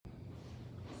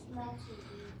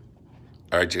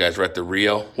All right, you guys, we're at the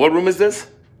Rio. What room is this?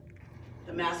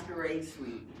 The Masquerade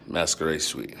Suite. Masquerade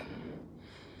Suite.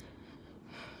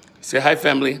 Say hi,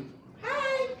 family.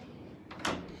 Hi.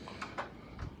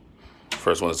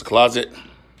 First one is the closet.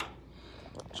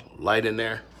 Some light in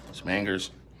there, some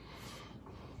hangers.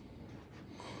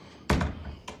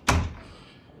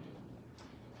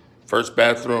 First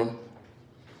bathroom.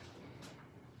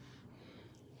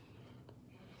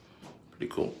 Pretty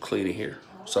cool, cleaning here.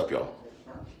 What's up, y'all?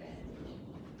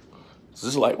 Does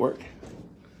this light work?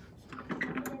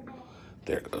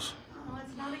 There it goes. Oh,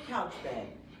 it's not a couch bed.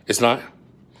 It's not?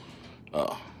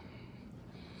 Oh.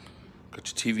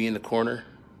 Got your TV in the corner.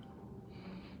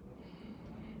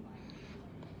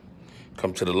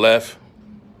 Come to the left.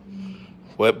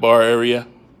 Wet bar area.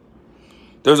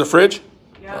 There's a fridge?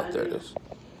 Yeah. Oh, there it is.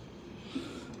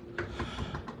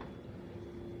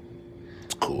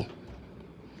 It's cool.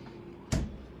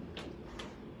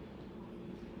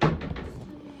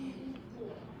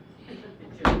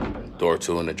 Door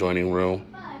to an adjoining room.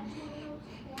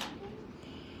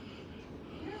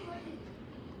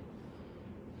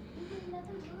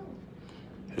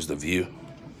 Here's the view.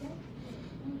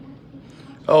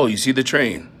 Oh, you see the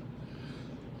train.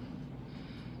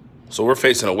 So we're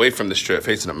facing away from the strip,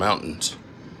 facing the mountains.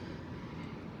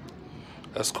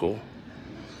 That's cool.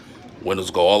 Windows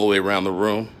go all the way around the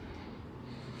room.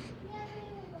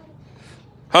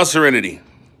 How's Serenity?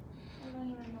 I don't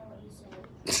even know what you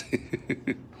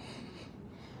said.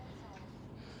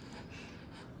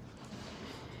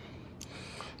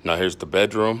 Now here's the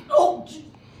bedroom. Oh,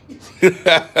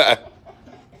 that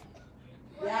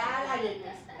I didn't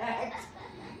expect.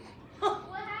 What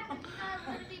happened?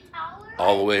 Would it be taller?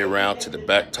 All the way around to the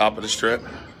back top of the strip.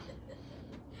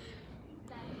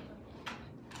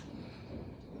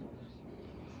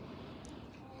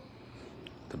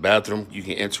 The bathroom, you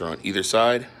can enter on either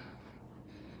side.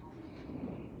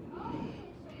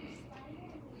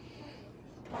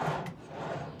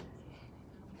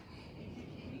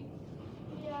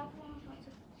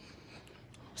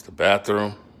 It's the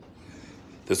bathroom.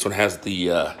 This one has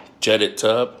the jetted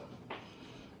tub.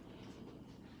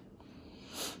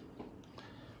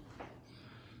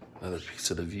 Another piece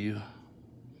of the view.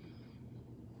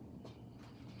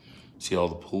 See all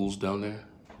the pools down there?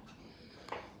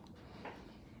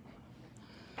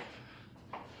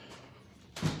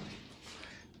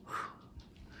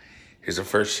 Here's the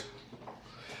first.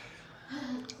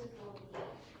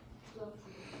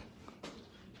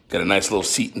 Got a nice little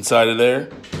seat inside of there.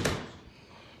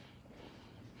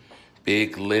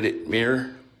 Big lidded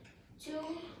mirror.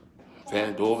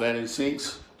 Dual vanity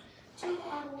sinks.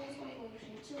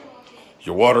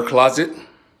 Your water closet.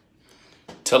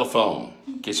 Telephone,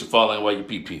 in case you're falling while you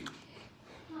pee-pee.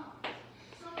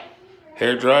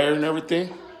 Hair dryer and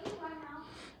everything.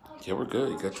 Yeah, we're good.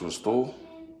 You got your stool.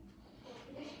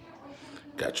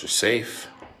 Got your safe.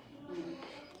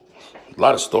 A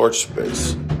lot of storage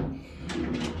space.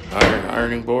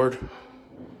 Ironing board.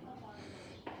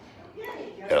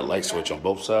 Got a light switch on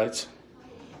both sides.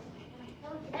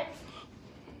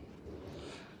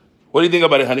 What do you think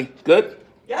about it, honey? Good?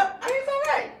 Yep, I mean, it's all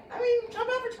right. I mean, I'm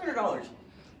out for $200.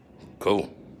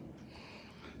 Cool.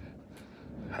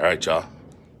 All right, y'all.